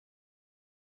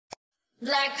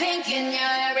BLACKPINK in your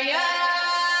area.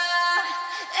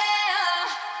 Yeah.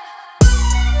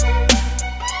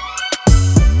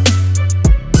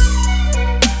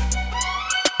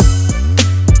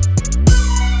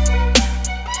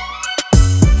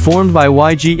 Formed by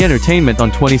YG Entertainment on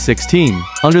 2016,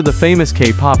 under the famous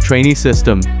K-pop trainee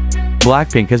system,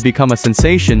 BLACKPINK has become a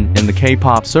sensation in the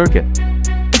K-pop circuit.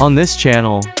 On this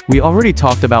channel, we already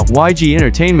talked about YG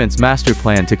Entertainment's master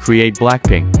plan to create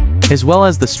BLACKPINK, as well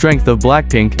as the strength of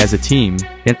BLACKPINK as a team,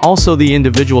 and also the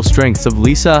individual strengths of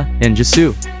Lisa and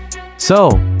Jisoo. So,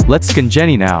 let's scan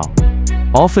Jennie now.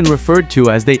 Often referred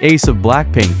to as the ace of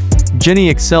BLACKPINK, Jennie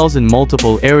excels in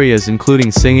multiple areas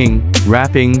including singing,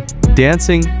 rapping,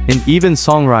 dancing, and even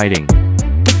songwriting.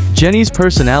 Jennie's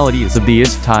personality is of the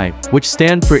IST type, which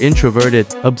stand for introverted,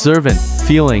 observant,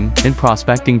 feeling, and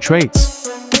prospecting traits.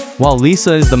 While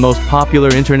Lisa is the most popular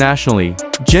internationally,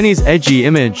 Jennie's edgy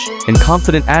image and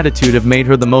confident attitude have made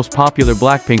her the most popular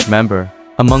BLACKPINK member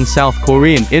among South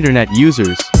Korean internet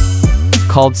users.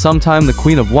 Called sometime the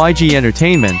Queen of YG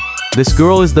Entertainment, this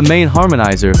girl is the main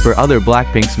harmonizer for other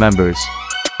BLACKPINK's members.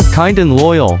 Kind and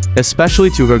loyal, especially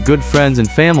to her good friends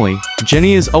and family,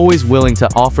 Jennie is always willing to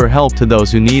offer help to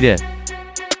those who need it.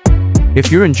 If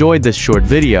you enjoyed this short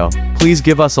video, please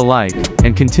give us a like,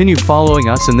 and continue following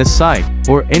us in this site,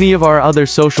 or any of our other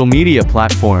social media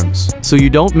platforms, so you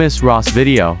don't miss Ross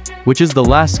video, which is the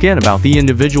last scan about the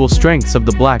individual strengths of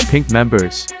the BLACKPINK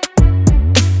members.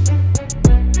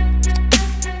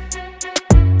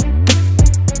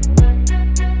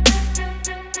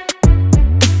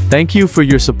 Thank you for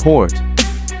your support.